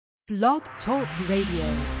Blog Talk Radio.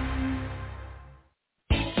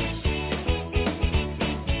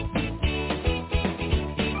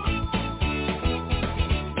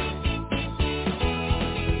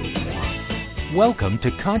 Welcome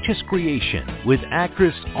to Conscious Creation with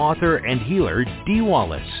actress, author, and healer Dee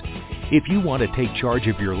Wallace. If you want to take charge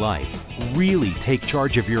of your life, really take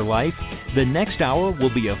charge of your life, the next hour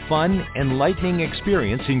will be a fun, enlightening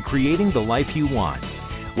experience in creating the life you want.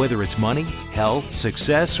 Whether it's money, health,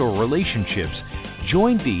 success, or relationships,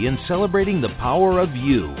 join Dee in celebrating the power of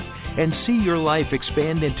you and see your life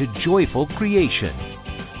expand into joyful creation.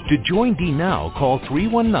 To join Dee now, call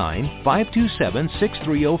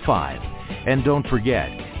 319-527-6305. And don't forget,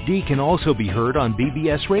 Dee can also be heard on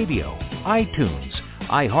BBS Radio, iTunes,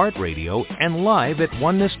 iHeartRadio, and live at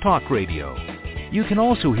Oneness Talk Radio. You can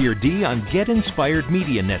also hear Dee on Get Inspired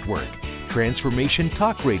Media Network, Transformation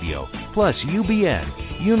Talk Radio, plus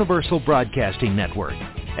UBN, Universal Broadcasting Network.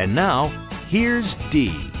 And now, here's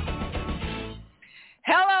Dee.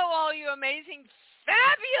 Hello, all you amazing,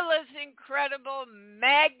 fabulous, incredible,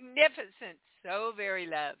 magnificent, so very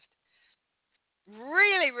loved,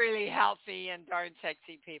 really, really healthy and darn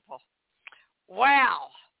sexy people.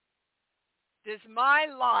 Wow. Does my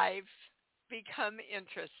life become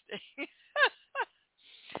interesting?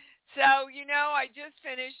 So, I just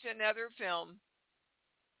finished another film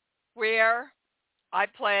where I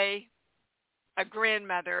play a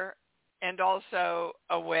grandmother and also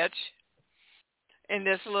a witch in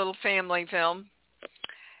this little family film.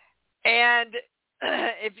 And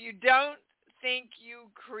if you don't think you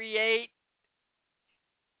create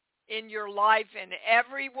in your life in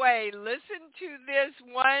every way, listen to this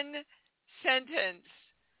one sentence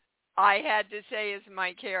I had to say as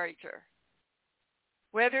my character.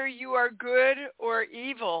 Whether you are good or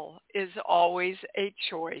evil is always a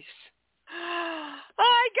choice.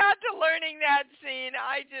 I got to learning that scene.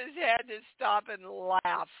 I just had to stop and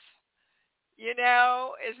laugh.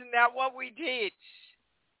 Isn't that what we teach?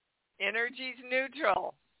 Energy's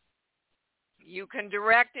neutral. You can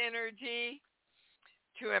direct energy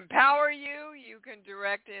to empower you. You can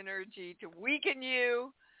direct energy to weaken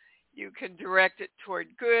you. You can direct it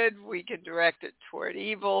toward good. We can direct it toward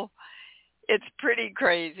evil. It's pretty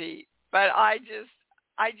crazy, but I just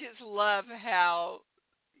love how,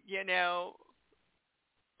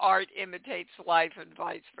 art imitates life and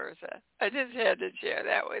vice versa. I just had to share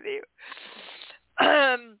that with you.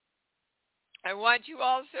 I want you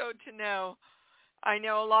also to know, I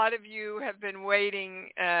know a lot of you have been waiting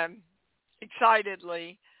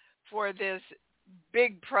excitedly for this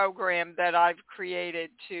big program that I've created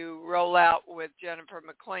to roll out with Jennifer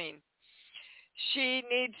McLean. She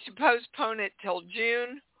needs to postpone it till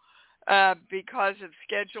June because of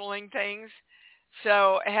scheduling things.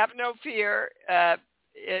 So have no fear.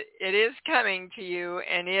 It is coming to you,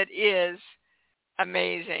 and it is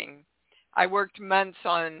amazing. I worked months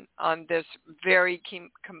on this very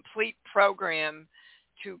complete program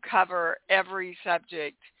to cover every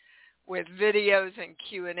subject with videos and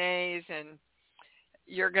Q&As, and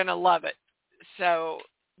you're going to love it. So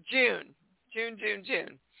June.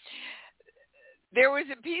 There was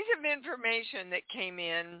a piece of information that came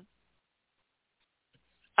in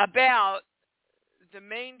about the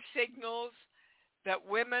main signals that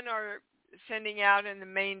women are sending out and the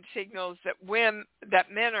main signals that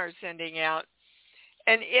men are sending out.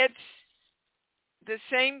 And it's the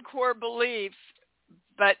same core belief,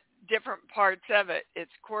 but different parts of it.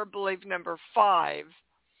 It's core belief number 5.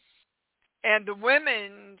 And the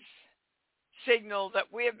women's signal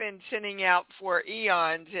that we have been sending out for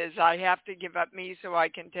eons is I have to give up me so I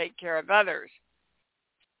can take care of others.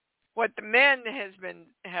 What the men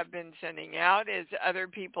have been sending out is other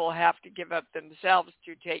people have to give up themselves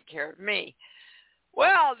to take care of me.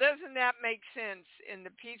 Well, doesn't that make sense in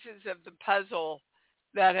the pieces of the puzzle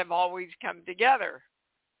that have always come together?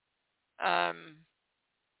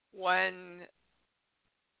 One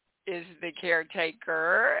is the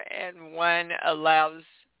caretaker, and one allows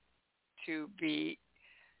to be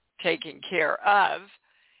taken care of.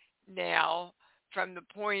 Now, from the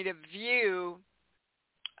point of view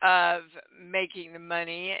of making the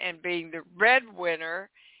money and being the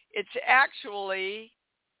breadwinner, it's actually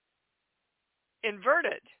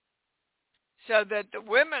inverted, so that the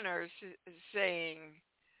women are saying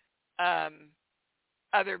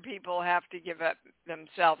other people have to give up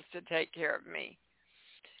themselves to take care of me.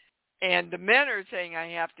 And the men are saying I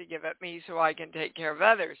have to give up me so I can take care of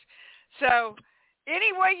others. So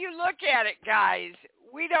any way you look at it, guys,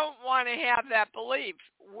 we don't want to have that belief.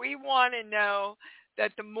 We want to know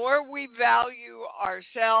that the more we value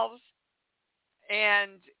ourselves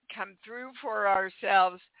and come through for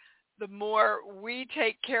ourselves, the more we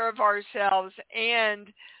take care of ourselves,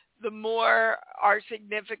 and the more our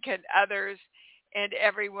significant others and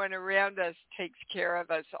everyone around us takes care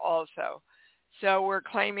of us also. So we're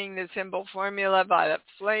claiming the symbol formula, violet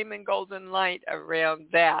flame and golden light around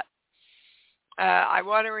that. I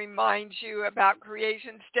want to remind you about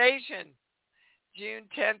Creation Station, June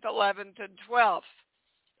 10th, 11th, and 12th.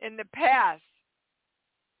 In the past,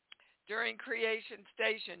 during Creation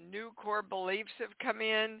Station, new core beliefs have come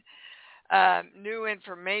in, new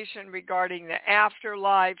information regarding the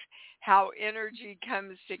afterlife, how energy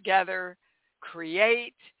comes together,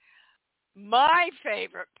 create. My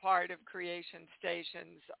favorite part of Creation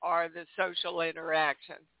Stations are the social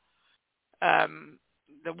interaction,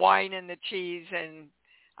 the wine and the cheese, and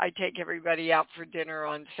I take everybody out for dinner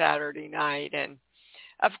on Saturday night. And,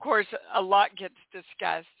 of course, a lot gets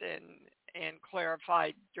discussed and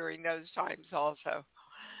clarified during those times also.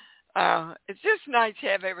 It's just nice to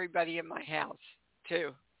have everybody in my house,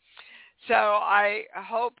 too. So I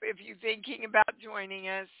hope if you're thinking about joining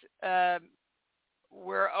us,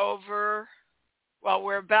 we're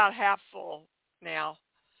about half full now.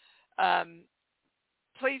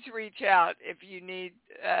 Please reach out if you need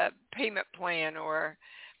a payment plan or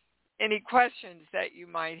any questions that you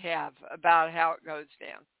might have about how it goes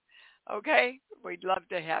down. Okay? We'd love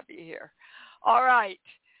to have you here. All right.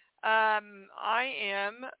 I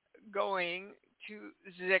am going to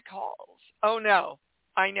Zick Halls. Oh, no.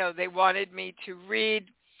 I know. They wanted me to read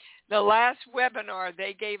the last webinar.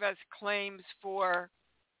 They gave us claims for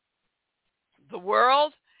the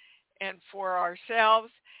world and for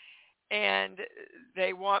ourselves, and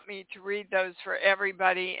they want me to read those for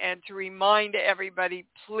everybody and to remind everybody,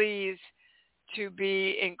 please, to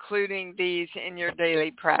be including these in your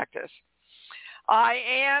daily practice. I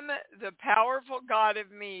am the powerful God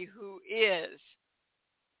of me who is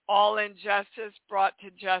all injustice brought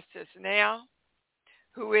to justice now,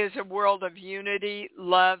 who is a world of unity,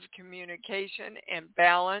 love, communication, and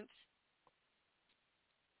balance,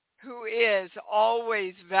 who is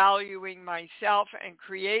always valuing myself and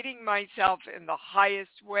creating myself in the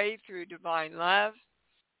highest way through divine love,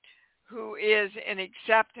 who is in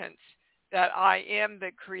acceptance that I am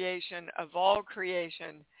the creation of all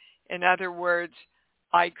creation. In other words,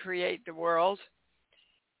 I create the world.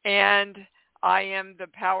 And I am the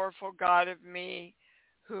powerful God of me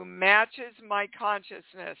who matches my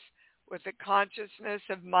consciousness with the consciousness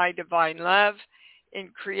of my divine love in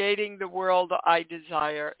creating the world I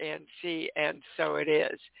desire and see, and so it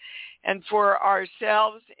is. And for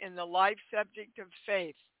ourselves in the life subject of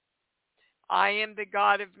faith, I am the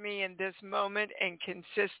God of me in this moment and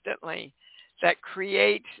consistently that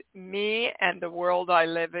creates me and the world I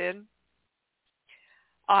live in.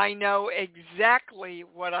 I know exactly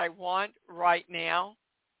what I want right now.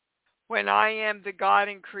 When I am the God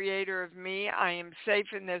and creator of me, I am safe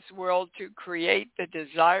in this world to create the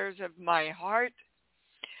desires of my heart.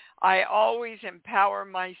 I always empower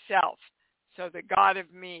myself so the God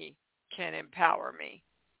of me can empower me.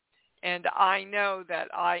 And I know that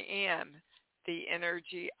I am the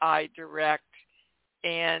energy I direct.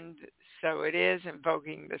 And so it is,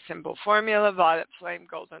 invoking the symbol formula, violet flame,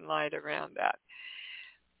 golden light around that.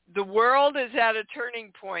 The world is at a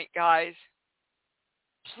turning point, guys.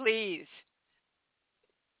 Please,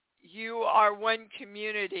 you are one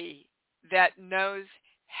community that knows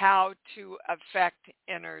how to affect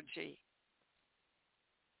energy.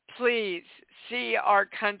 Please see our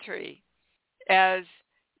country as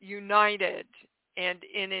united and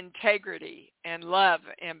in integrity and love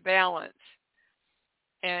and balance,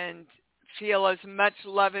 and feel as much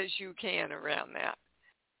love as you can around that.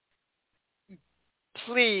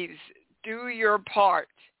 Please do your part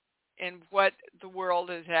in what the world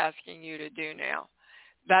is asking you to do now.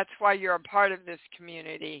 That's why you're a part of this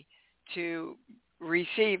community, to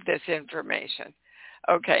receive this information.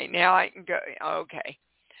 Okay, now I can go. Okay.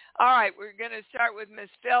 All right, we're going to start with Miss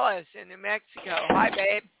Phyllis in New Mexico. Hi,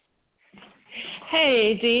 babe.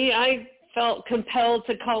 Hey, Dee. I felt compelled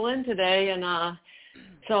to call in today, and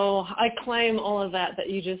so I claim all of that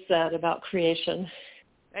you just said about creation.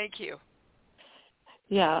 Thank you.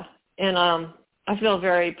 Yeah, and I feel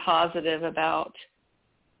very positive about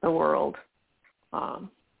the world,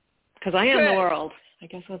 because I am Good. the world. I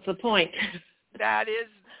guess that's the point. That is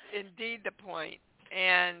indeed the point.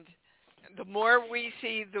 And the more we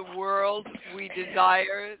see the world we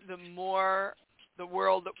desire, the more the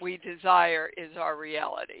world that we desire is our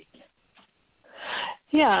reality.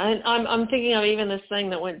 Yeah, and I'm thinking of even this thing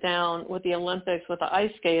that went down with the Olympics with the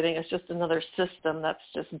ice skating. It's just another system that's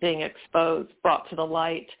just being exposed, brought to the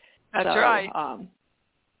light. That's right.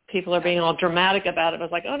 people are being all dramatic about it. I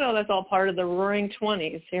was like, oh, no, that's all part of the Roaring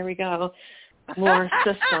 20s. Here we go. More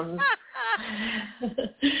systems.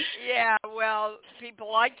 Yeah, well,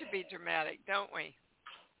 people like to be dramatic, don't we?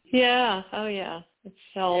 Yeah. Oh, yeah. It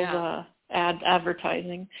sells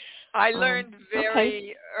advertising. I learned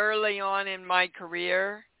very early on in my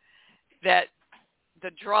career that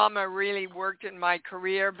the drama really worked in my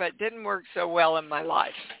career, but didn't work so well in my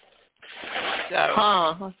life.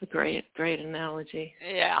 So, that's a great analogy.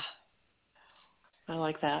 Yeah. I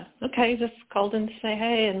like that. Okay, just called in to say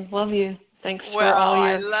hey and love you. Thanks well, for all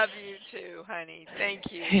your... I love you too, honey. Thank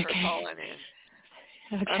you for calling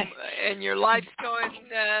in. Okay. And your life's going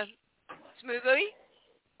smoothly?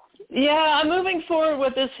 Yeah, I'm moving forward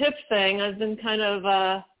with this hip thing. I've been kind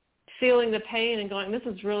of feeling the pain and going, this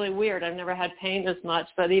is really weird. I've never had pain this much,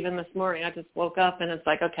 but even this morning I just woke up and it's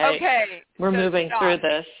like, okay, we're moving through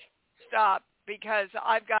this. Stop, because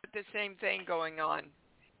I've got the same thing going on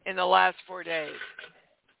in the last 4 days.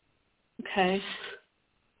 Okay.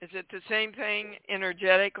 Is it the same thing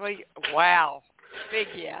energetically? Wow. Big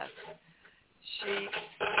yes. Sheets,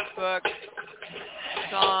 book,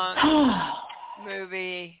 song,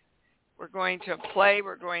 movie. We're going to play.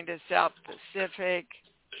 We're going to South Pacific.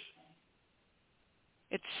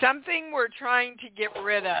 It's something we're trying to get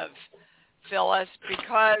rid of, Phyllis,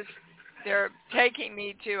 because they're taking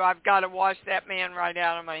me to, I've got to wash that man right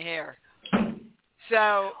out of my hair.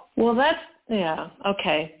 So. Well, that's, yeah,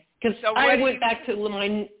 okay. Because I went back to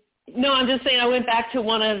my, no, I'm just saying I went back to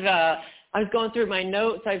one of, I was going through my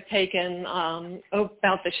notes I've taken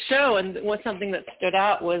about the show, and something that stood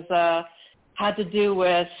out was, had to do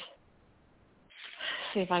with,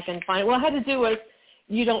 see if I can find, well, it had to do with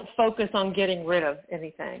you don't focus on getting rid of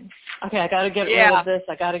anything. Okay, I got to get rid of this.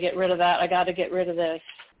 I got to get rid of that. I got to get rid of this.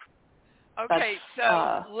 Okay,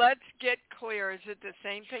 so let's get clear. Is it the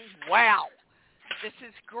same thing? Wow. This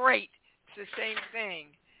is great. It's the same thing.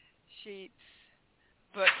 Sheets.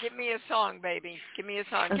 But give me a song, baby. Give me a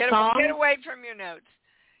song. Get away from your notes.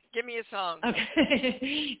 Give me a song.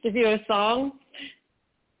 Okay. Give you a song?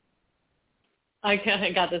 I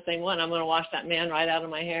got the same one. I'm going to wash that man right out of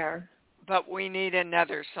my hair. But we need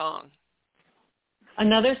another song.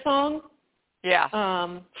 Another song? Yeah.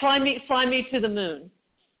 Fly me to the moon.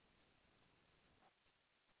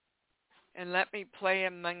 And let me play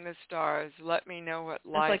among the stars. Let me know what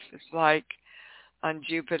life is like on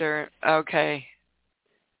Jupiter. Okay.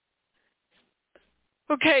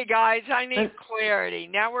 Okay, guys, I need clarity.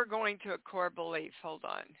 Now we're going to a core belief. Hold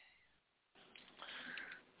on.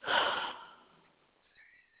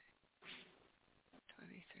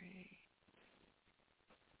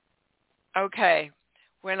 Okay,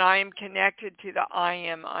 when I am connected to the I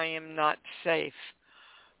am not safe.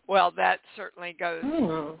 Well, that certainly goes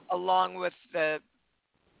along with the,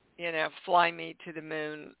 fly me to the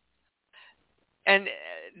moon. And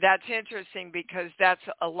that's interesting because that's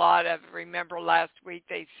a lot of, remember last week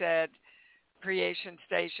they said Creation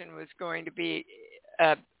Station was going to be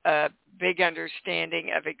a big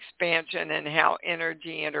understanding of expansion and how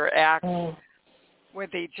energy interacts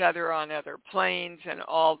with each other on other planes and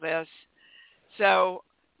all this. So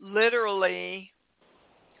literally,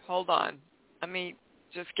 hold on. Let me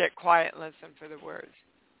just get quiet and listen for the words.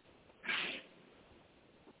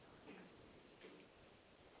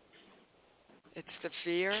 It's the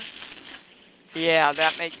fear? Yeah,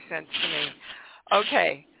 that makes sense to me.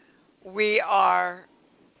 Okay. We are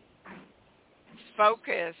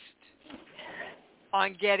focused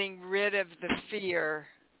on getting rid of the fear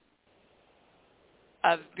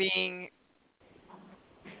of being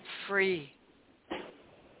free.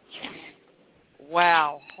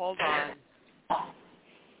 Wow, hold on.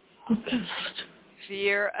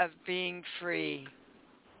 Fear of being free.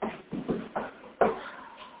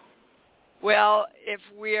 Well, if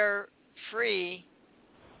we're free,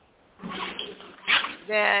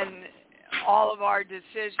 then all of our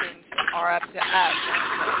decisions are up to us.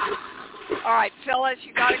 All right, Phyllis,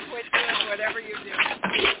 you got to quit doing whatever you're doing.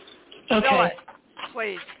 Okay. Phyllis,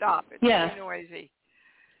 please stop. It's too noisy.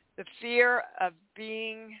 The fear of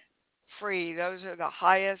being free, those are the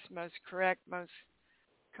highest, most correct, most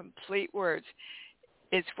complete words.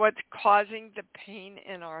 It's what's causing the pain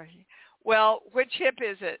in our... Well, which hip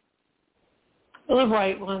is it? The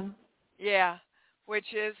right one. Yeah,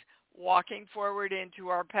 which is walking forward into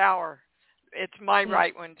our power. It's my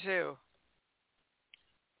right one, too.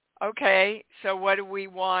 Okay, so what do we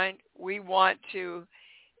want? We want to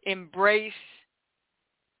embrace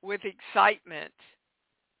with excitement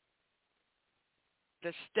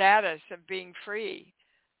the status of being free,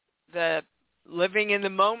 the living in the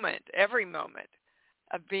moment, every moment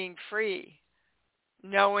of being free,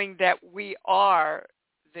 knowing that we are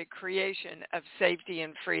the creation of safety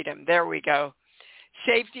and freedom. There we go.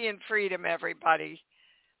 Safety and freedom, everybody.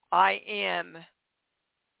 I am,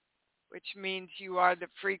 which means you are the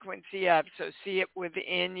frequency of, so see it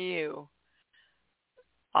within you.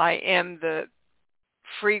 I am the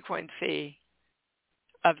frequency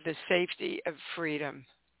of the safety of freedom.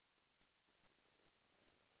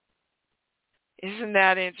 Isn't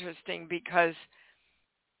that interesting? Because,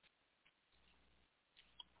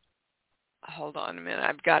 hold on a minute,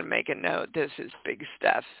 I've got to make a note. This is big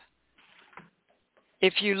stuff.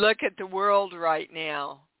 If you look at the world right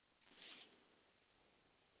now,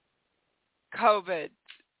 COVID,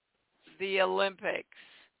 the Olympics,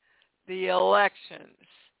 the elections,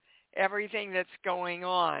 everything that's going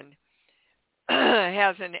on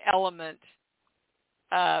has an element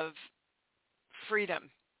of freedom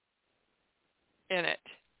in it.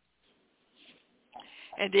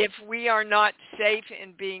 And if we are not safe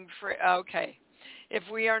in being free, if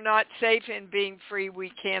we are not safe in being free,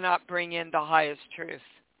 we cannot bring in the highest truth.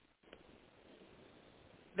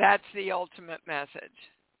 That's the ultimate message.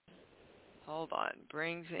 Hold on,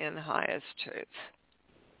 brings in highest truth.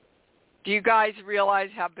 Do you guys realize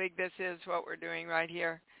how big this is, what we're doing right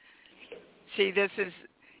here? See, this is,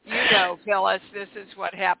 Phyllis, this is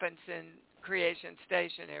what happens in Creation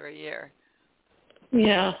Station every year.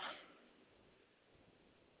 Yeah.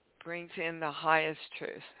 Brings in the highest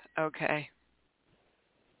truth. Okay.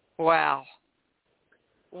 Wow.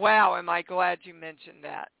 Wow, am I glad you mentioned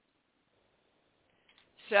that.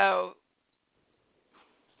 So,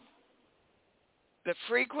 the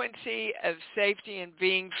frequency of safety and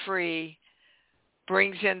being free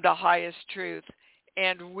brings in the highest truth,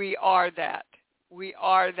 and we are that. We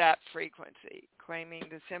are that frequency, claiming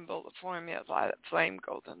the symbol, the formula, violet flame,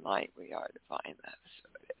 golden light. We are divine. That's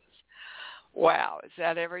what it is. Wow, is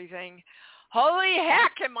that everything? Holy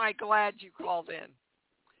heck, am I glad you called in.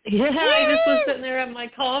 Yeah, I just was sitting there at my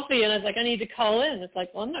coffee, and I was like, I need to call in. It's like,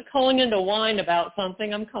 well, I'm not calling in to whine about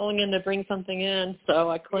something. I'm calling in to bring something in, so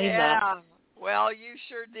I claimed that. Yeah, well, you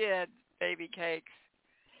sure did, baby cakes.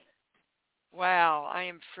 Wow, I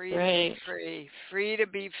am free to be free. Free to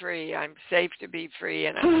be free. I'm safe to be free,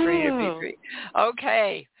 and I'm free to be free.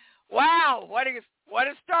 Okay. Wow, what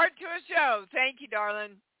a start to a show. Thank you,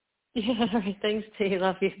 darling. Yeah, all right. Thanks, T.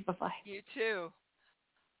 Love you. Bye-bye. You too.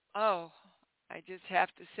 Oh, I just have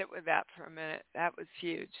to sit with that for a minute. That was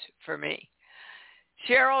huge for me.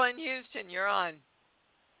 Cheryl in Houston, you're on.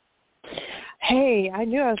 Hey, I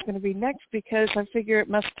knew I was going to be next because I figure it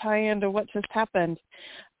must tie into what just happened.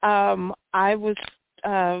 I was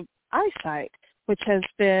eyesight, which has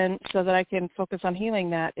been, so that I can focus on healing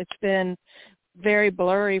that. It's been very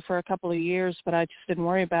blurry for a couple of years, but I just didn't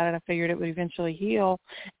worry about it. I figured it would eventually heal.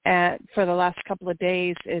 And for the last couple of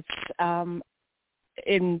days, it's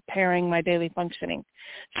impairing my daily functioning.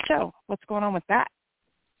 So what's going on with that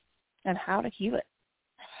and how to heal it?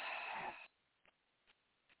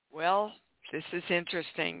 Well, this is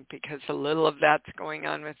interesting because a little of that's going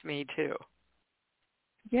on with me too.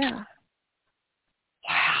 Yeah.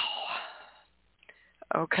 Wow.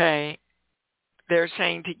 Okay. They're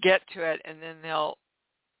saying to get to it, and then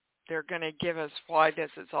they're going to give us why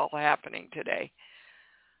this is all happening today.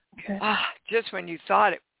 Okay. Just when you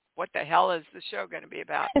thought it, what the hell is the show going to be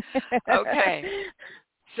about? Okay.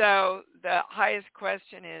 So the highest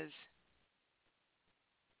question is,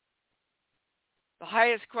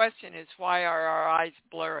 why are our eyes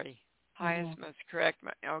blurry? Highest, most correct.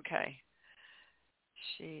 Okay.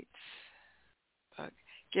 Sheets.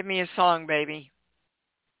 Give me a song, baby.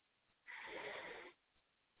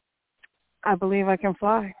 I believe I can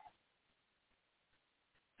fly.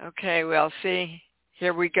 Okay, well, see,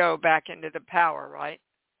 here we go back into the power, right?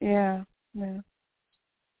 Yeah. I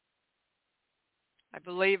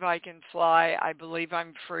believe I can fly. I believe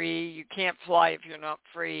I'm free. You can't fly if you're not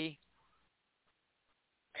free.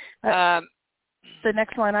 The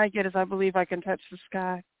next line I get is, I believe I can touch the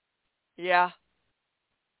sky. Yeah.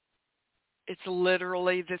 It's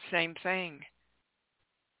literally the same thing.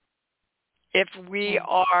 If we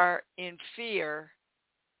are in fear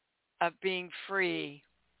of being free,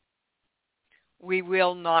 we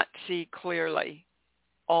will not see clearly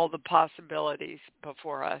all the possibilities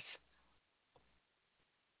before us.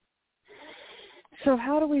 So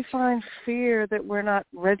how do we find fear that we're not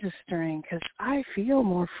registering? Because I feel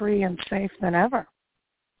more free and safe than ever.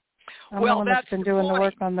 I'm the one that's been doing the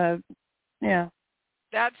work on the, yeah.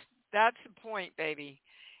 That's the point, baby,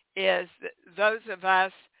 is that those of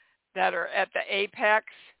us that are at the apex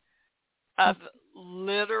of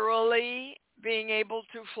literally being able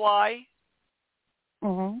to fly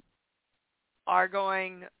are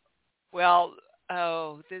going, well,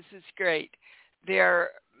 oh, this is great. they're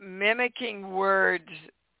mimicking words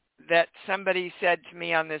that somebody said to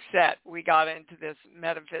me on the set. We got into this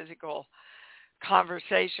metaphysical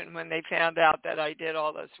conversation when they found out that I did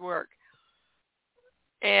all this work.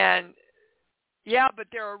 And yeah, but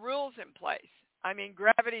there are rules in place. I mean,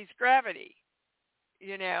 gravity's gravity,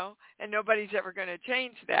 and nobody's ever going to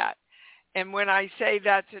change that. And when I say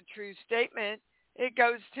that's a true statement, it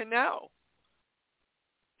goes to no.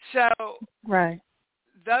 So right.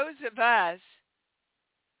 Those of us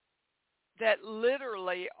that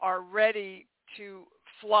literally are ready to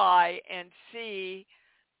fly and see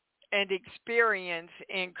and experience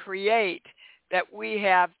and create that we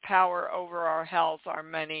have power over our health, our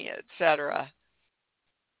money, etc.,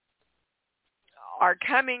 are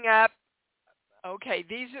coming up. Okay,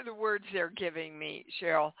 these are the words they're giving me,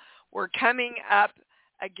 Cheryl. We're coming up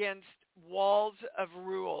against walls of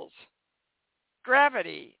rules.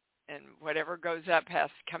 Gravity, and whatever goes up has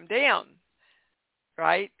to come down,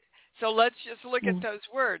 right? So let's just look at those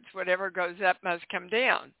words. Whatever goes up must come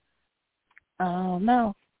down. Oh,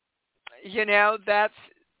 no. That's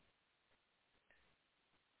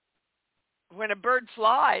when a bird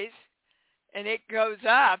flies and it goes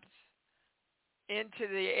up into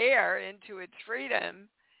the air, into its freedom,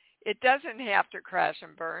 it doesn't have to crash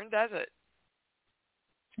and burn, does it?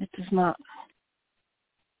 It does not.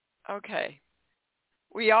 Okay.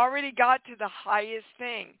 We already got to the highest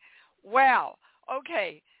thing. Wow.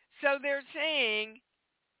 Okay. So they're saying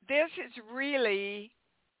this is really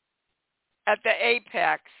at the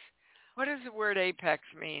apex. What does the word apex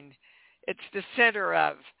mean? It's the center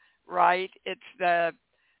of, right? It's the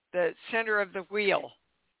center of the wheel,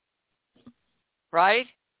 right?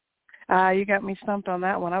 You got me stumped on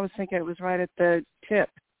that one. I was thinking it was right at the tip,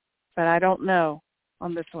 but I don't know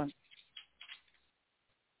on this one.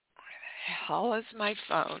 Hell is my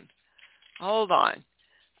phone. Hold on.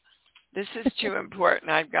 This is too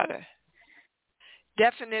important. I've got a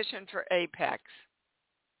definition for apex.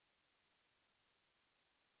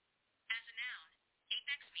 As a noun,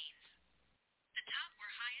 apex means the top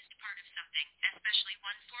or highest part of something, especially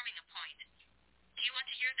one forming a point. Do you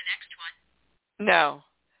want to hear the next one? No.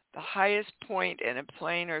 The highest point in a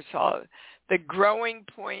plane or solid. The growing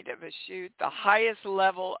point of a shoot, the highest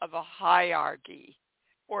level of a hierarchy,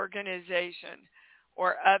 organization,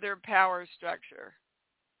 or other power structure,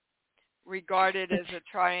 regarded as a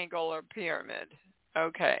triangle or pyramid.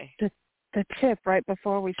 Okay. The tip right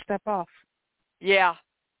before we step off. Yeah,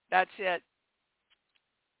 that's it.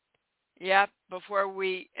 Yep,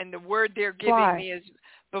 and the word they're giving me is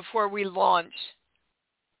before we launch.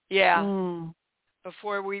 Yeah.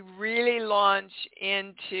 Before we really launch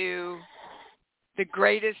into the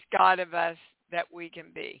greatest God of us that we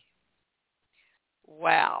can be.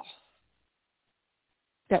 Wow.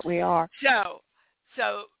 That we are. So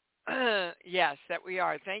yes, that we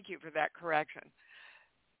are. Thank you for that correction.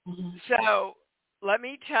 Mm-hmm. So let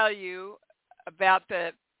me tell you about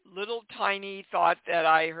the little tiny thought that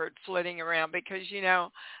I heard flitting around because,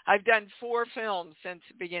 I've done 4 films since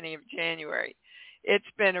the beginning of January. It's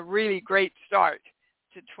been a really great start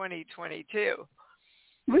to 2022.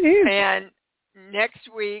 Woo-hoo. And next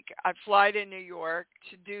week, I fly to New York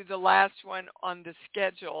to do the last one on the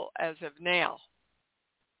schedule as of now.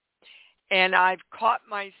 And I've caught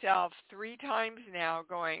myself 3 times now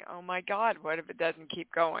going, oh, my God, what if it doesn't keep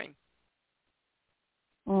going?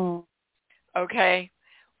 Okay,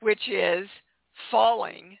 which is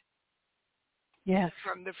falling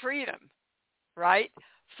from the freedom, right?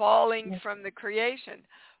 Falling from the creation,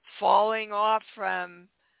 falling off from,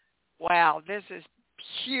 wow, this is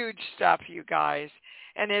huge stuff, you guys.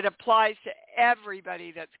 And it applies to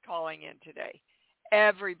everybody that's calling in today.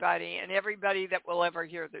 Everybody, and everybody that will ever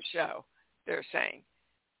hear the show, they're saying.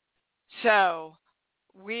 So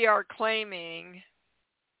we are claiming,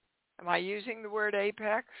 am I using the word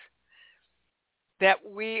apex? That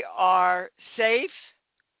we are safe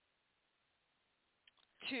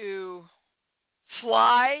to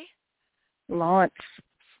fly. Launch.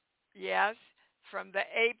 Yes, from the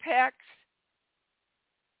apex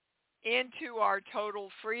into our total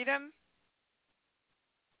freedom,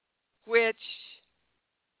 which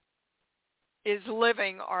is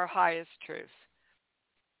living our highest truth.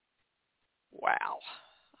 Wow.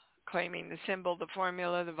 Claiming the symbol, the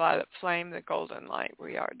formula, the violet flame, the golden light.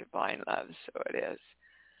 We are divine love, so it is.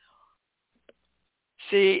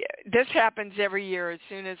 See, this happens every year as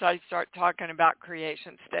soon as I start talking about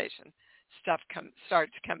Creation Station. Stuff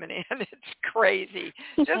starts coming in. It's crazy.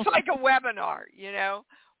 Just like a webinar,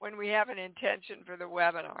 when we have an intention for the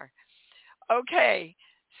webinar. Okay,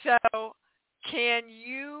 so can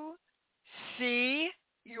you see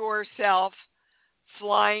yourself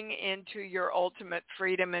flying into your ultimate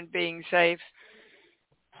freedom and being safe?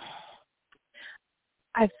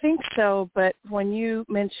 I think so, but when you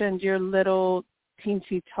mentioned your little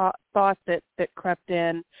teensy thought that crept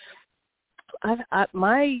in,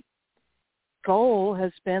 my goal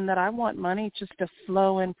has been that I want money just to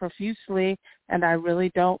flow in profusely, and I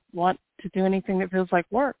really don't want to do anything that feels like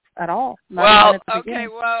work at all. Well, okay,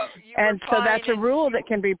 well, so that's a rule that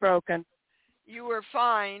can be broken. You were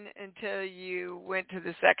fine until you went to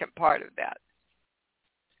the second part of that,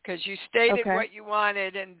 because you stated what you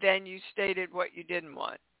wanted, and then you stated what you didn't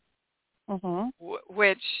want,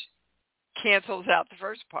 which cancels out the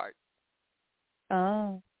first part.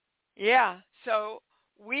 Oh. Yeah, so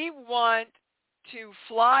we want to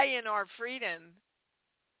fly in our freedom.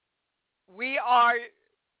 We are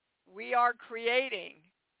creating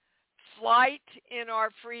flight in our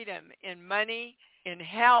freedom, in money, in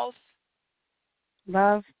health,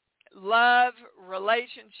 love,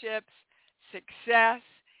 relationships, success,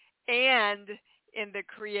 and in the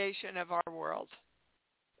creation of our world.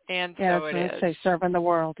 And so it is. Say serving the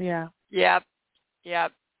world, yeah. Yep.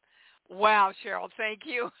 Wow, Cheryl, thank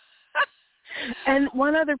you. And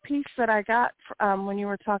one other piece that I got when you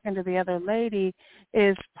were talking to the other lady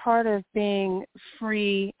is part of being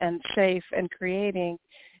free and safe and creating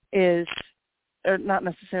is, or not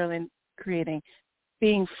necessarily creating,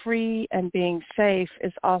 being free and being safe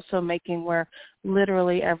is also making where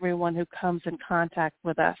literally everyone who comes in contact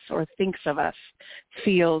with us or thinks of us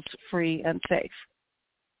feels free and safe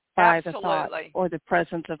by the thought or the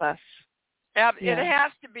presence of us. It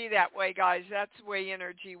has to be that way, guys. That's the way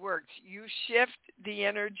energy works. You shift the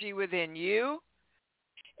energy within you,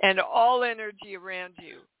 and all energy around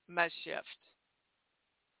you must shift.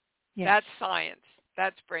 Yes. That's science.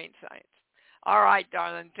 That's brain science. All right,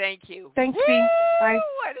 darling. Thank you. Thanks, Bea. Bye.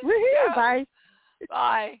 Bye.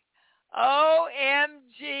 Bye.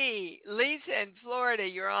 OMG. Lisa in Florida,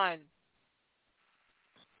 you're on.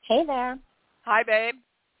 Hey there. Hi, babe.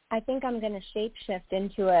 I think I'm going to shapeshift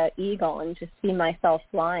into an eagle and just see myself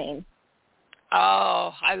flying.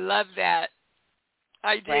 Oh, I love that.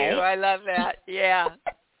 I do. Right? I love that. Yeah.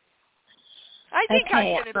 I think I'm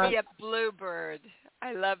going to be a bluebird.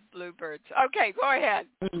 I love bluebirds. Okay, go ahead.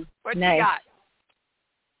 What you got?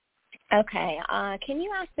 Okay. Can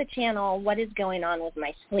you ask the channel what is going on with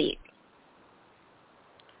my sleep?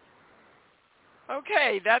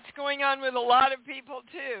 Okay, that's going on with a lot of people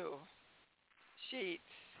too. Sheets.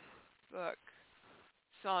 Book,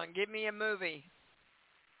 song. Give me a movie.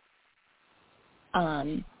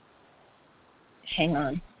 Hang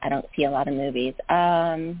on. I don't see a lot of movies.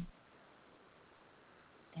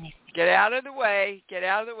 Get out of the way. Get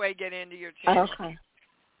into your channel. Okay.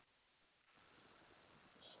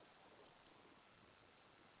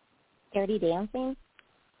 Dirty Dancing?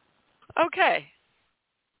 Okay.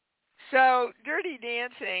 So, Dirty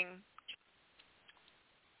Dancing,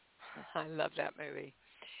 I love that movie.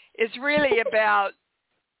 It's really about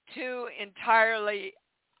two entirely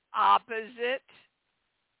opposite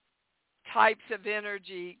types of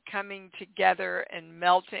energy coming together and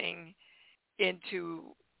melting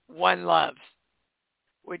into one love.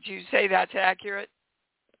 Would you say that's accurate?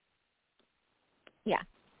 Yeah.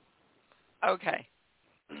 Okay.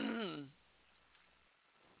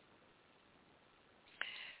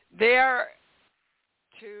 There's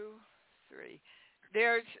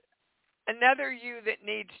another you that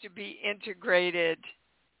needs to be integrated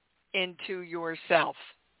into yourself,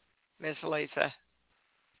 Miss Lisa.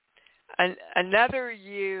 Another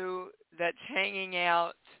you that's hanging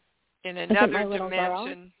out in another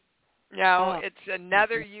dimension. No, it's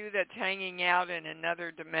another you that's hanging out in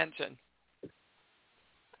another dimension.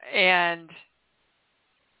 And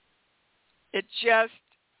it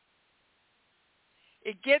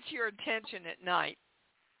gets your attention at night.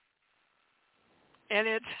 And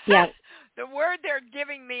it's the word they're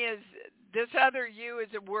giving me is this other you is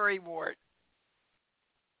a worrywart.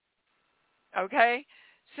 Okay?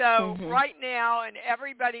 So right now, and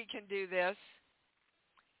everybody can do this,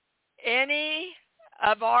 any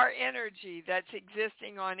of our energy that's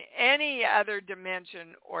existing on any other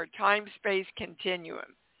dimension or time-space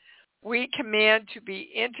continuum, we command to be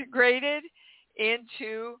integrated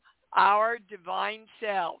into our divine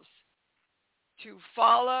selves to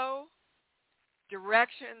follow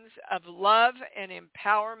directions of love and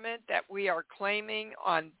empowerment that we are claiming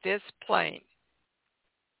on this plane.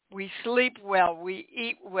 We sleep well, we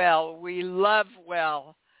eat well, we love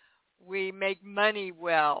well, we make money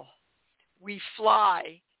well, we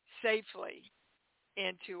fly safely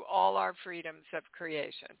into all our freedoms of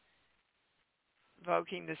creation.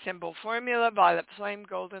 Invoking the symbol formula, violet flame,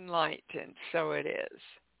 golden light, and so it is.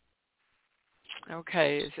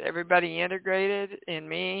 Okay, is everybody integrated in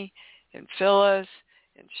me, in Phyllis,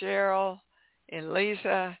 in Cheryl, in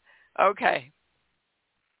Lisa? Okay.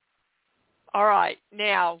 All right.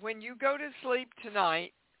 Now, when you go to sleep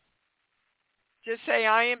tonight, just say,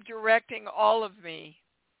 I am directing all of me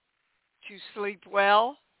to sleep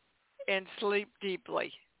well and sleep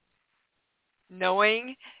deeply,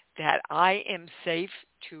 knowing that I am safe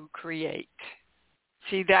to create.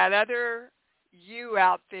 See, that other you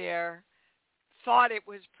out there thought it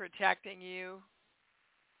was protecting you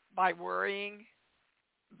by worrying,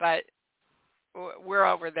 but we're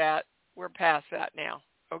over that. We're past that now,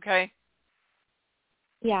 okay?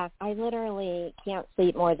 Yeah, I literally can't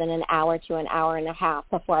sleep more than an hour to an hour and a half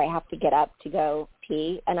before I have to get up to go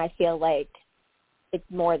pee, and I feel like it's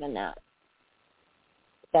more than that.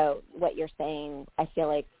 So what you're saying, I feel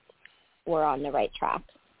like we're on the right track.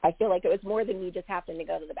 I feel like it was more than me just having to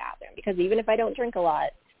go to the bathroom, because even if I don't drink a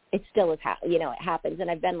lot, it still is, it happens,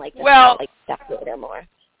 and I've been like this for like a decade or more.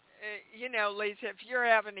 Lisa, if you're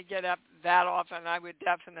having to get up that often, I would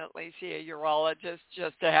definitely see a urologist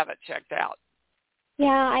just to have it checked out. Yeah,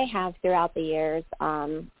 I have throughout the years.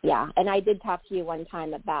 Yeah, and I did talk to you one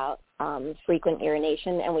time about frequent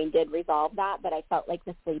urination, and we did resolve that, but I felt like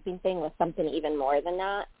the sleeping thing was something even more than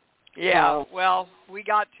that. Yeah, well, we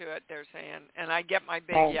got to it, they're saying, and I get my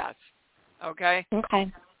big yes. Okay?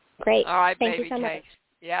 Okay, great. All right, Thank baby you so much.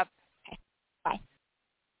 Yep. Okay. Bye.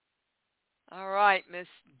 All right, Miss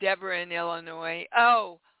Deborah in Illinois.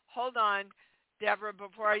 Oh, hold on, Deborah,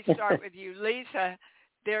 before I start with you. Lisa,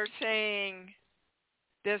 they're saying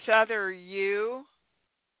this other you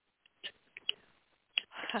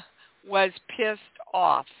was pissed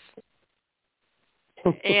off.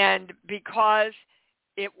 And because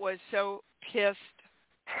it was so pissed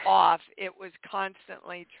off, it was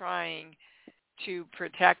constantly trying to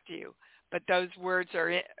protect you. But those words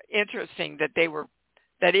are interesting that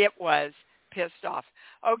it was pissed off.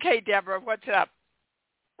 Okay, Deborah, what's up?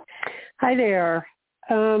 Hi there.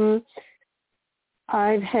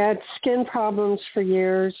 I've had skin problems for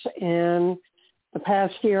years, and the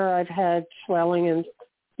past year I've had swelling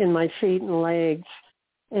in my feet and legs,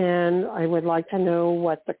 and I would like to know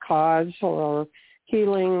what the cause or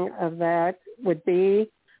healing of that would be.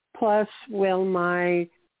 Plus, will my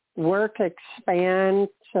work expand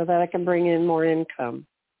so that I can bring in more income?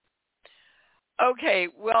 Okay,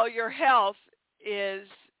 well, your health is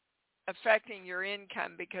affecting your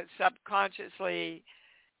income because subconsciously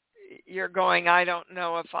you're going, I don't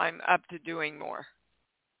know if I'm up to doing more.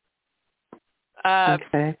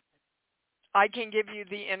 Okay. I can give you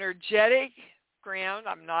the energetic ground.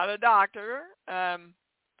 I'm not a doctor.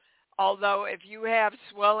 Although if you have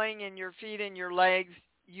swelling in your feet and your legs,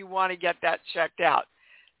 you want to get that checked out.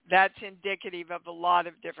 That's indicative of a lot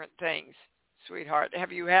of different things, sweetheart.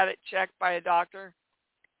 Have you had it checked by a doctor?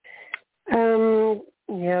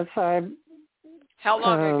 Yes, How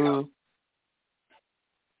long ago?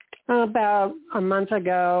 About a month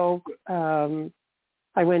ago,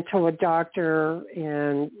 I went to a doctor,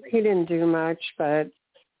 and he didn't do much, but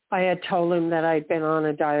I had told him that I'd been on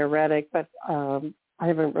a diuretic, but I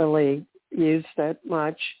haven't really used it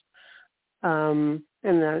much. And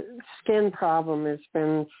the skin problem has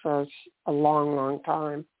been for a long, long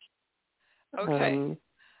time. Okay.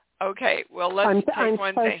 Okay. Well, let's take I'm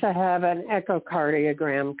one supposed thing. to have an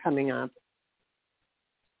echocardiogram coming up.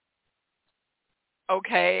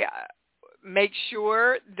 Okay. Make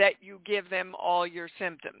sure that you give them all your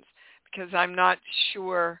symptoms, because I'm not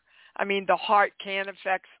sure. I mean, the heart can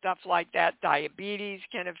affect stuff like that. Diabetes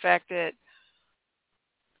can affect it.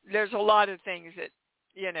 There's a lot of things that,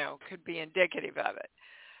 could be indicative of it.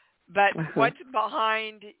 But what's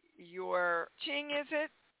behind your itching, is it?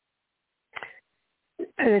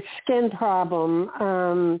 A skin problem.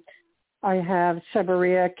 I have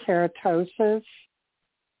seborrheic keratosis.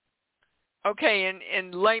 Okay,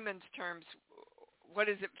 in layman's terms, what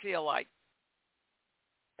does it feel like?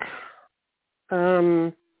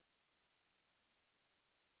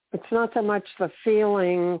 It's not so much the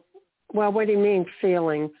feeling. Well, what do you mean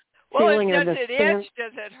feeling? Well, feeling does of the it skin? itch?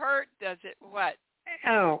 Does it hurt? Does it what?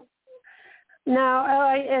 Oh,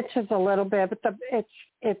 no, it itches a little bit, but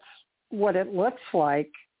it's what it looks like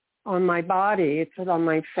on my body. It's on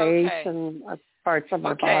my face and parts of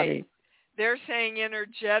my body. They're saying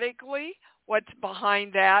energetically what's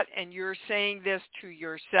behind that, and you're saying this to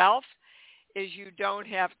yourself, is you don't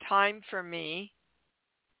have time for me,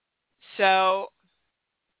 so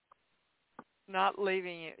not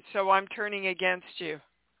leaving you. So I'm turning against you.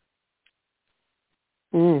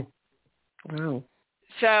 Wow.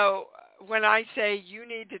 So when I say you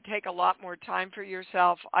need to take a lot more time for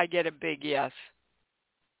yourself, I get a big yes.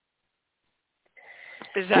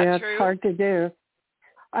 Is that true? It's hard to do.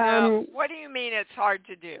 No. What do you mean it's hard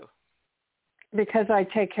to do? Because I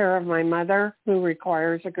take care of my mother, who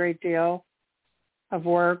requires a great deal of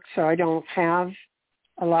work, so I don't have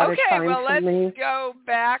a lot of time for me. Okay, well, let's go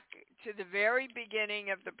back to the very beginning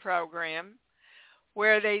of the program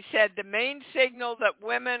where they said the main signal that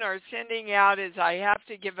women are sending out is I have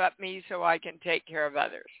to give up me so I can take care of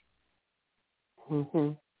others.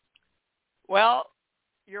 Mm-hmm. Well,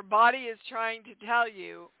 your body is trying to tell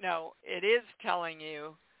you, no, it is telling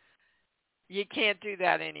you, you can't do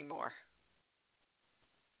that anymore.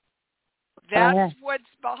 That's what's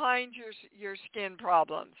behind your skin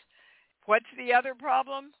problems. What's the other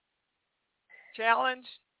problem? Challenge?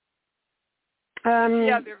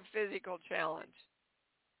 The other physical challenge.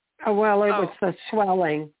 It was the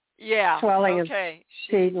swelling. Yeah. Swelling of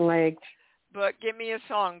feet and legs. But give me a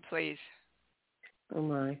song, please. Oh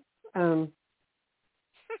my.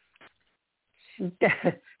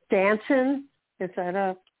 Dancing? Is that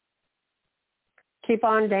a Keep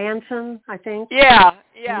on Dancing, I think? Yeah.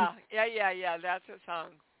 That's a song.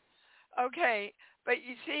 Okay. But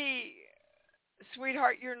you see,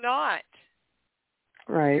 sweetheart, you're not.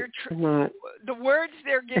 Right. Not. The words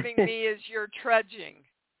they're giving me is you're trudging.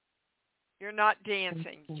 You're not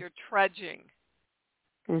dancing. You're trudging.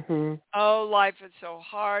 Mm-hmm. Oh, life is so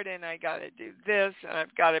hard, and I got to do this, and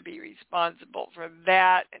I've got to be responsible for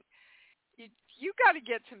that. And you got to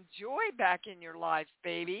get some joy back in your life,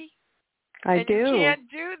 baby. I do. You can't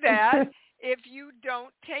do that if you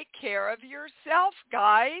don't take care of yourself,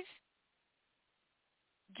 guys.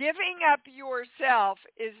 Giving up yourself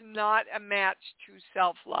is not a match to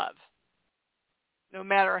self-love. No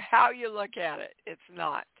matter how you look at it, it's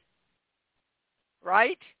not.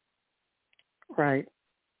 Right? Right.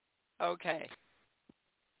 Okay.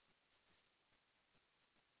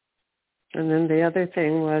 And then the other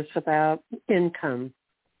thing was about income.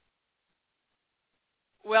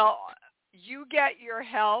 Well, you get your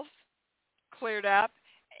health cleared up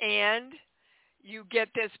and you get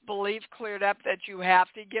this belief cleared up that you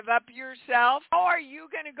have to give up yourself. How are you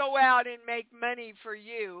going to go out and make money for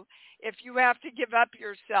you if you have to give up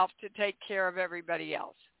yourself to take care of everybody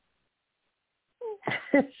else?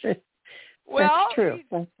 Well, that's true.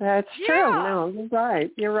 That's true. No, you're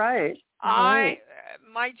right. You're right.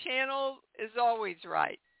 My channel is always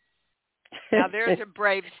right. Now, there's a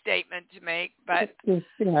brave statement to make, but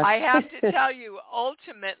I have to tell you,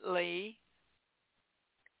 ultimately,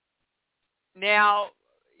 now,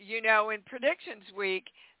 in Predictions Week,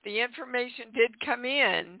 the information did come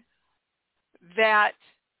in that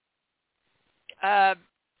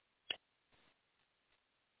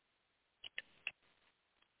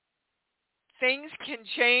things can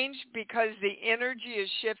change because the energy is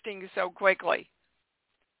shifting so quickly.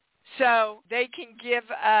 So they can give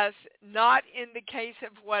us, not in the case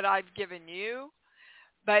of what I've given you,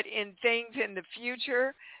 but in things in the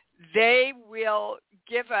future, they will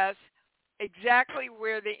give us exactly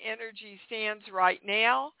where the energy stands right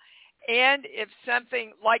now. And if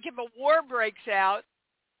something, like if a war breaks out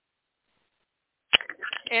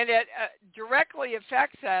and it directly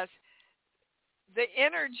affects us, the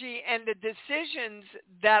energy and the decisions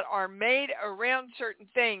that are made around certain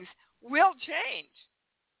things will change.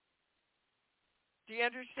 Do you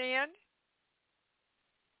understand?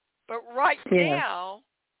 But right now,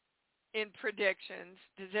 in predictions,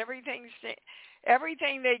 does everything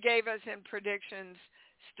they gave us in predictions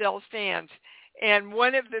still stands? And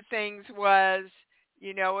one of the things was,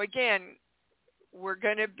 again, we're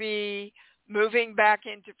going to be moving back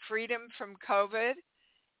into freedom from COVID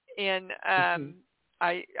in,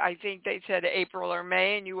 I think they said April or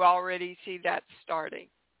May, and you already see that starting.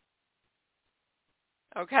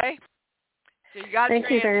 Okay? So you got Thank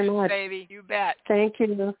you very much, baby. You bet. Thank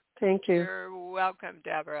you. Thank you. You're welcome,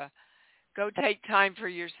 Deborah. Go take time for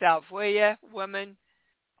yourself, will you, woman?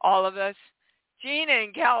 All of us. Gina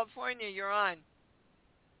in California, you're on.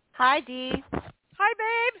 Hi, Dee. Hi,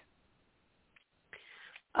 babe.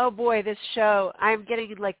 Oh boy, this show! I'm getting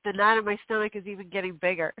the knot in my stomach is even getting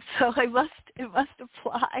bigger. So it must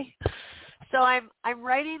apply. So I'm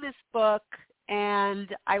writing this book.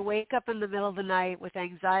 And I wake up in the middle of the night with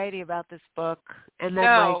anxiety about this book, and then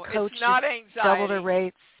my coach it's not anxiety. Doubled her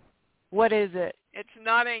rates. What is it? It's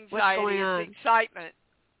not anxiety. What's going on? It's excitement.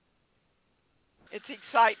 It's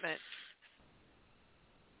excitement.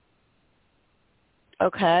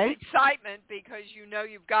 Okay. It's excitement because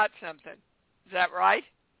you've got something. Is that right?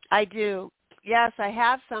 I do. Yes, I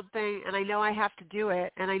have something, and I know I have to do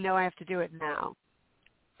it, and I know I have to do it now.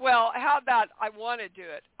 Well, how about I want to do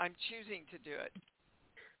it? I'm choosing to do it.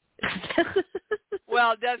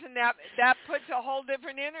 Well, doesn't that puts a whole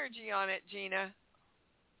different energy on it, Gina?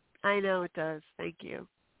 I know it does. Thank you.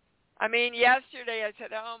 I mean, yesterday I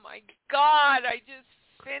said, oh, my God, I just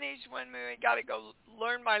finished one movie. I got to go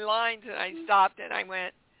learn my lines. And I stopped and I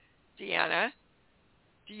went, Deanna,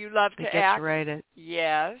 do you love to act? To write it.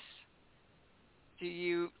 Yes. Do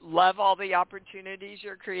you love all the opportunities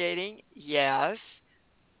you're creating? Yes.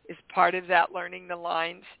 Is part of that learning the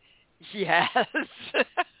lines? Yes.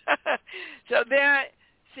 So then,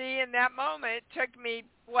 see, in that moment, it took me,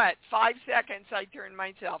 5 seconds, I turned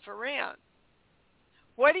myself around.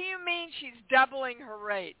 What do you mean she's doubling her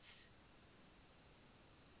rates?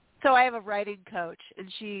 So I have a writing coach,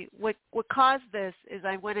 and what caused this is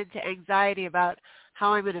I went into anxiety about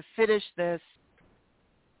how I'm going to finish this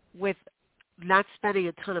with not spending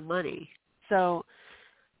a ton of money. So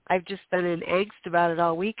I've just been in angst about it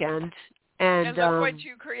all weekend. And look what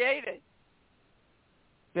you created.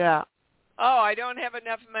 Yeah. Oh, I don't have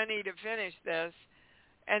enough money to finish this.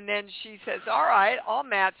 And then she says, all right, I'll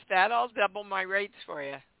match that. I'll double my rates for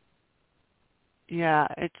you. Yeah,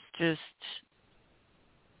 it's just...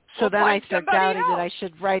 So then I start doubting that I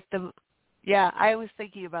should write them. Yeah, I was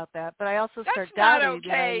thinking about that. But I also start doubting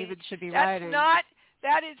that I even should be writing. That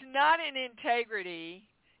is not an integrity,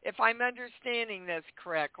 if I'm understanding this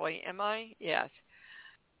correctly. Am I? Yes.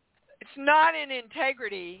 It's not an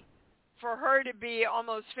integrity for her to be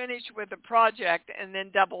almost finished with a project and then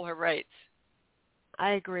double her rates.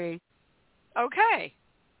 I agree. Okay.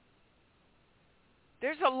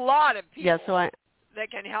 There's a lot of people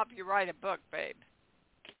that can help you write a book, babe.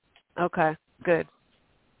 Okay, good.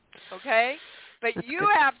 Okay? But That's you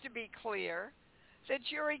good. have to be clear that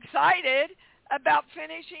you're excited about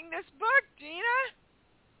finishing this book,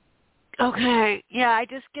 Gina. Okay. Yeah, I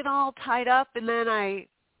just get all tied up and then I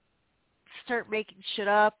start making shit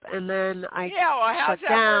up and then I how's shut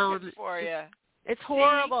that down. Working for you? It's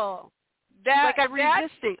horrible. I'm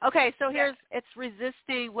resisting. Okay, so it's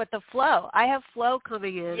resisting with the flow. I have flow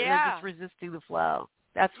coming in and I'm just resisting the flow.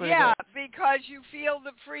 That's what it is. Yeah, because you feel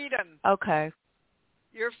the freedom. Okay.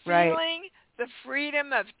 You're feeling the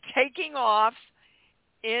freedom of taking off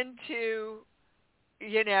into,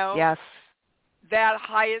 that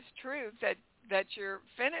highest truth that you're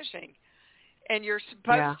finishing. And you're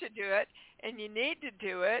supposed to do it, and you need to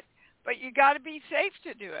do it, but you got to be safe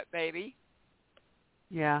to do it, baby.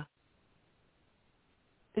 Yeah.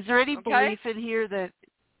 Is there any belief in here that,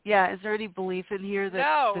 is there any belief in here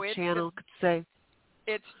that the channel could say?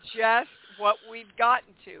 It's just what we've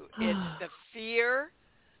gotten to. It's the fear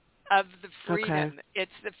of the freedom. Okay.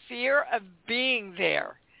 It's the fear of being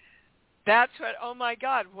there. That's what, oh my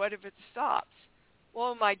God, what if it stops? Well,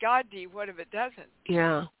 oh my God, Dee, what if it doesn't?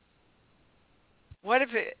 Yeah. What if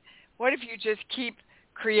you just keep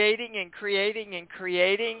creating and creating and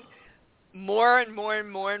creating more and more and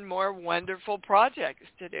more and more wonderful projects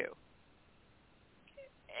to do?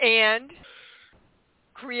 And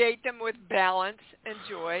create them with balance and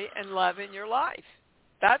joy and love in your life.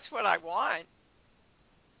 That's what I want.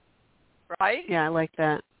 Right? Yeah, I like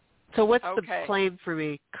that. So what's the claim for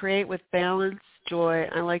me? Create with balance, joy.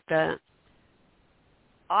 I like that.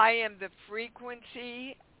 I am the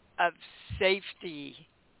frequency of safety.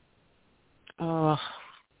 Oh.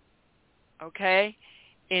 Okay?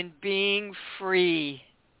 In being free.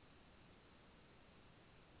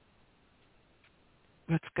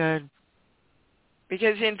 That's good.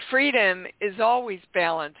 Because in freedom is always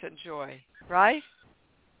balance and joy, right?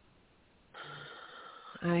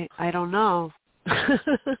 I don't know.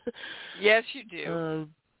 Yes, you do.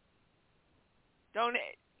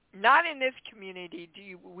 Not in this community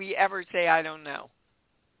do we ever say I don't know.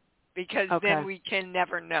 Because then we can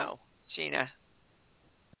never know, Gina.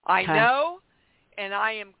 I know, and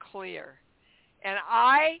I am clear. And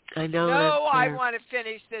I know I want to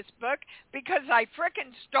finish this book because I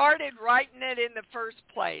frickin' started writing it in the first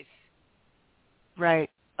place. Right.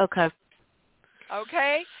 Okay.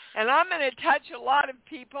 Okay? And I'm going to touch a lot of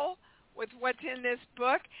people with what's in this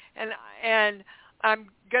book, and I'm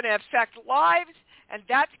going to affect lives, and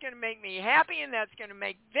that's going to make me happy, and that's going to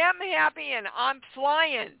make them happy, and I'm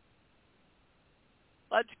flying.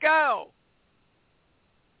 Let's go.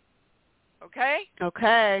 Okay?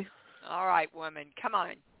 Okay. All right, woman. Come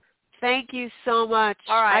on. Thank you so much.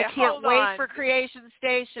 All right, I can't wait for Creation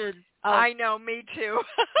Station. Oh. I know, me too.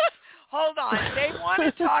 Hold on. They want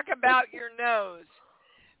to talk about your nose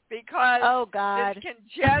because this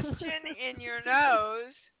congestion in your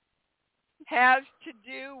nose has to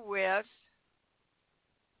do with,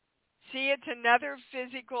 it's another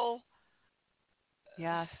physical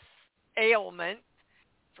ailment,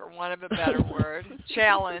 for want of a better word,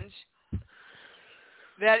 challenge,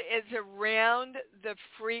 that is around the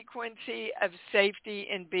frequency of safety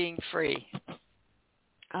and being free.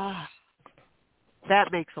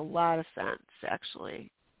 That makes a lot of sense,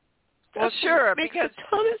 actually. Well, sure, makes because a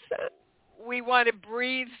ton of sense. We want to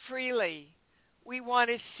breathe freely. We want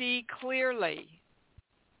to see clearly.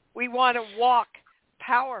 We want to walk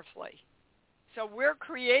powerfully. So we're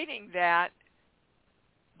creating that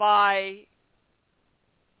by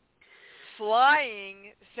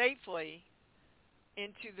flying safely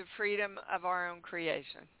into the freedom of our own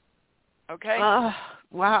creation. Okay?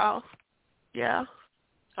 Wow. Yeah.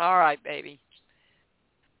 All right, baby.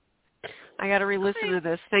 I got to re-listen to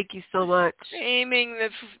this. Thank you so much. Aiming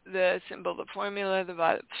the symbol, the formula, the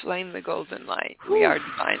violet flame, the golden light. We are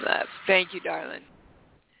divine love. Thank you, darling.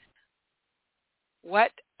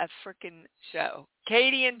 What a frickin' show.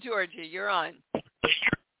 Katie and Georgia, you're on.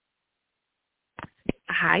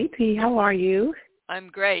 Hi, T. How are you? I'm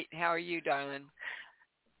great. How are you, darling?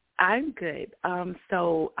 I'm good.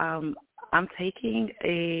 So I'm taking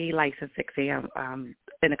a license exam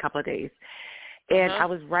in a couple of days. And I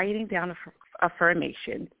was writing down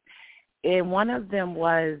affirmations, and one of them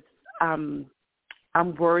was, I'm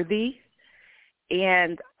worthy,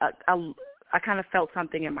 and I kind of felt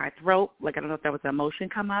something in my throat, like I don't know if there was an emotion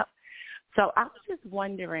come up. So I was just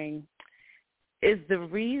wondering, is the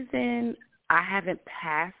reason I haven't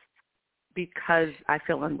passed because I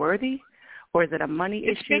feel unworthy, or is it a money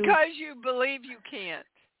issue? It's because you believe you can't.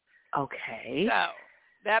 Okay. So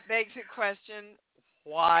that begs the question,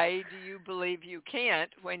 why do you believe you can't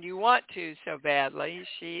when you want to so badly?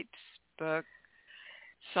 Sheets, book,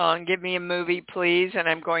 song. Give me a movie, please. And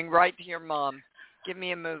I'm going right to your mom. Give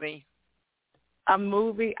me a movie. A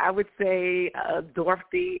movie, I would say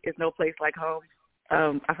Dorothy is No Place Like Home.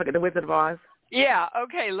 I forget, The Wizard of Oz. Yeah,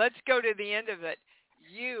 okay, let's go to the end of it.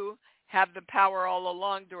 You have the power all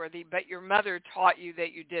along, Dorothy, but your mother taught you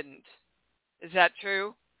that you didn't. Is that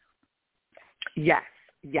true? Yes.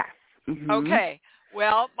 Mm-hmm. Okay.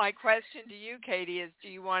 Well, my question to you, Katie, is do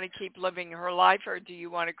you want to keep living her life or do you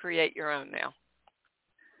want to create your own now?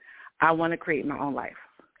 I want to create my own life.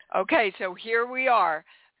 Okay, so here we are,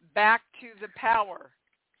 back to the power,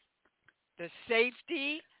 the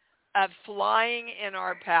safety of flying in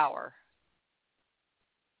our power.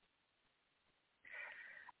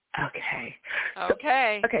 Okay.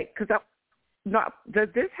 Okay. Because does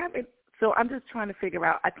this have it? So I'm just trying to figure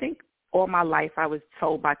out, I think all my life I was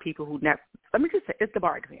told by people who never, let me just say, it's the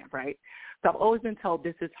bar exam, right? So I've always been told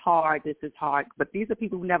this is hard, but these are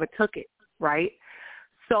people who never took it, right?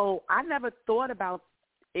 So I never thought about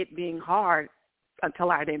it being hard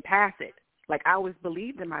until I didn't pass it. Like I always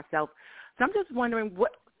believed in myself. So I'm just wondering,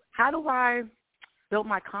 how do I build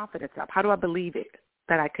my confidence up? How do I believe it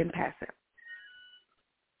that I can pass it?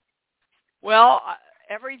 Well,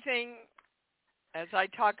 everything, as I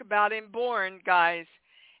talk about in Born, guys,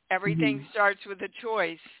 everything starts with a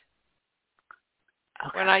choice.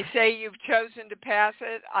 Okay. When I say you've chosen to pass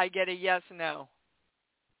it, I get a yes, no.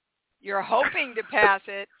 You're hoping to pass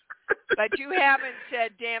it, but you haven't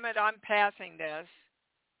said, damn it, I'm passing this.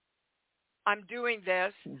 I'm doing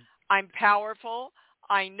this. I'm powerful.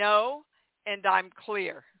 I know, and I'm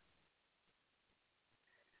clear.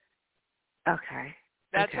 Okay.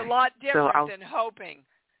 That's a lot different than hoping.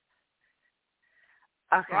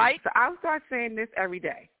 Okay. Right? So I'll start saying this every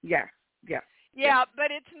day. Yes. Yeah,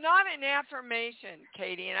 but it's not an affirmation,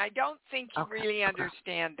 Katie, and I don't think you really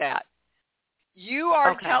understand that. You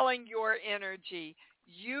are telling your energy,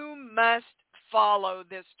 you must follow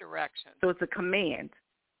this direction. So it's a command.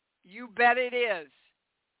 You bet it is.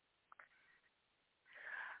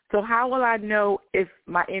 So how will I know if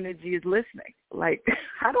my energy is listening? Like,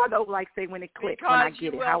 how do I know, like, say, when it clicks, when I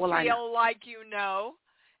get it? How will I know? Because you will feel like you know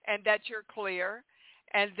and that you're clear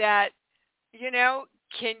and that,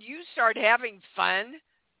 can you start having fun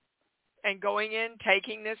and going in,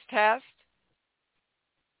 taking this test?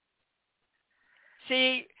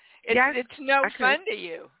 See, it's no fun to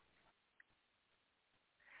you.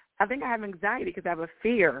 I think I have anxiety because I have a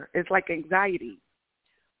fear. It's like anxiety.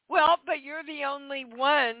 Well, but you're the only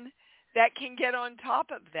one that can get on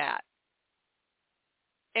top of that.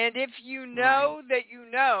 And if you know that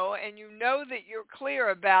you know, and you know that you're clear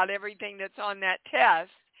about everything that's on that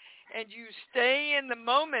test, and you stay in the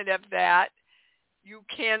moment of that, you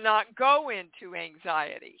cannot go into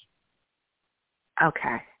anxiety.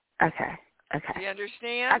 Okay. Do you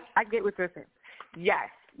understand? I get what you're saying. Yes.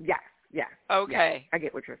 Okay. Yes, I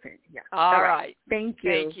get what you're saying. Yeah. All right. Thank you.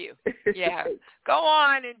 Thank you. Yeah. Go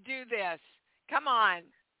on and do this. Come on.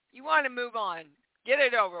 You want to move on. Get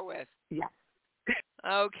it over with. Yeah.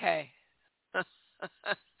 Okay.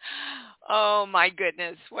 Oh, my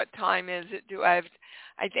goodness. What time is it?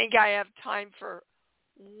 I think I have time for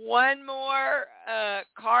one more.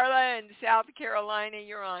 Carla in South Carolina,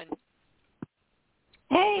 you're on.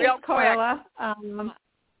 Hey, real Carla.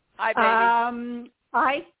 Hi, baby.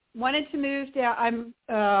 I wanted to move down.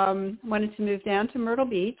 Wanted to move down to Myrtle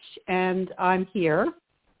Beach, and I'm here.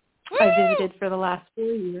 Woo! I visited for the last 4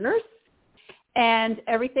 years, and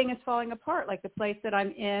everything is falling apart. Like the place that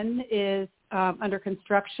I'm in is under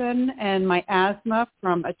construction, and my asthma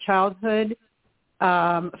from a childhood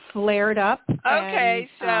flared up. Okay,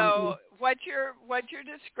 and, so what you're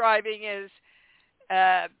describing is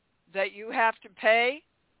that you have to pay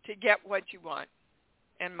to get what you want,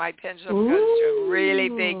 and my pendulum goes to a really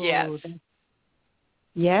big yes.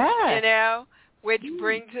 Yeah. You know, which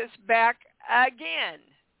brings us back again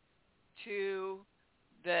to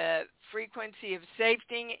the frequency of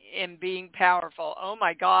safety and being powerful. Oh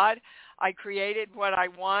my God, I created what I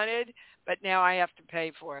wanted, but now I have to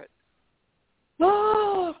pay for it.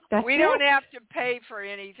 Oh, that's we don't have to pay for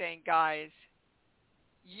anything, guys.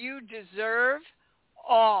 You deserve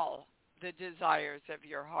all the desires of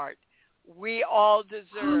your heart. We all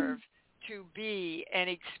deserve to be and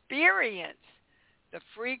experience the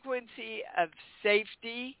frequency of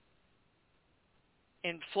safety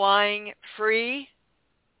in flying free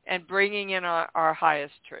and bringing in our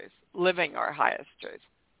highest truth, living our highest truth.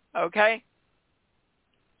 Okay?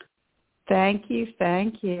 Thank you.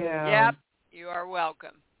 Yep. You are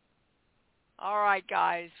welcome. All right,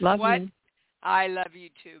 guys. Love you. I love you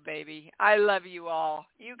too, baby. I love you all.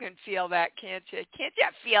 You can feel that, can't you? Can't you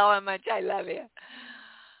feel how much I love you?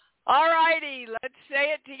 All righty. Let's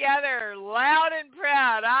say it together, loud and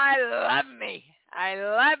proud. I love me. I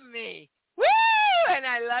love me. Woo! And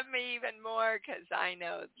I love me even more because I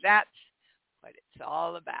know that's what it's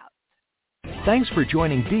all about. Thanks for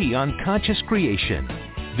joining Dee on Conscious Creation.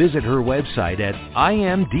 Visit her website at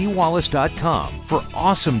imdwallace.com for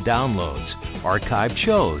awesome downloads, archived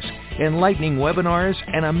shows, enlightening webinars,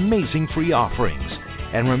 and amazing free offerings.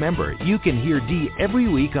 And remember, you can hear Dee every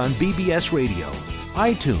week on BBS Radio,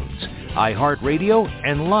 iTunes, iHeartRadio,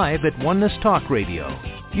 and live at Oneness Talk Radio.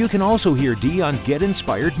 You can also hear Dee on Get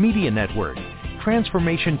Inspired Media Network,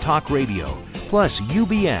 Transformation Talk Radio, plus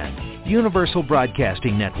UBN, Universal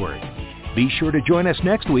Broadcasting Network. Be sure to join us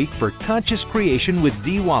next week for Conscious Creation with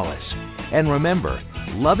Dee Wallace. And remember,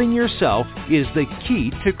 loving yourself is the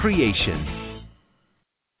key to creation.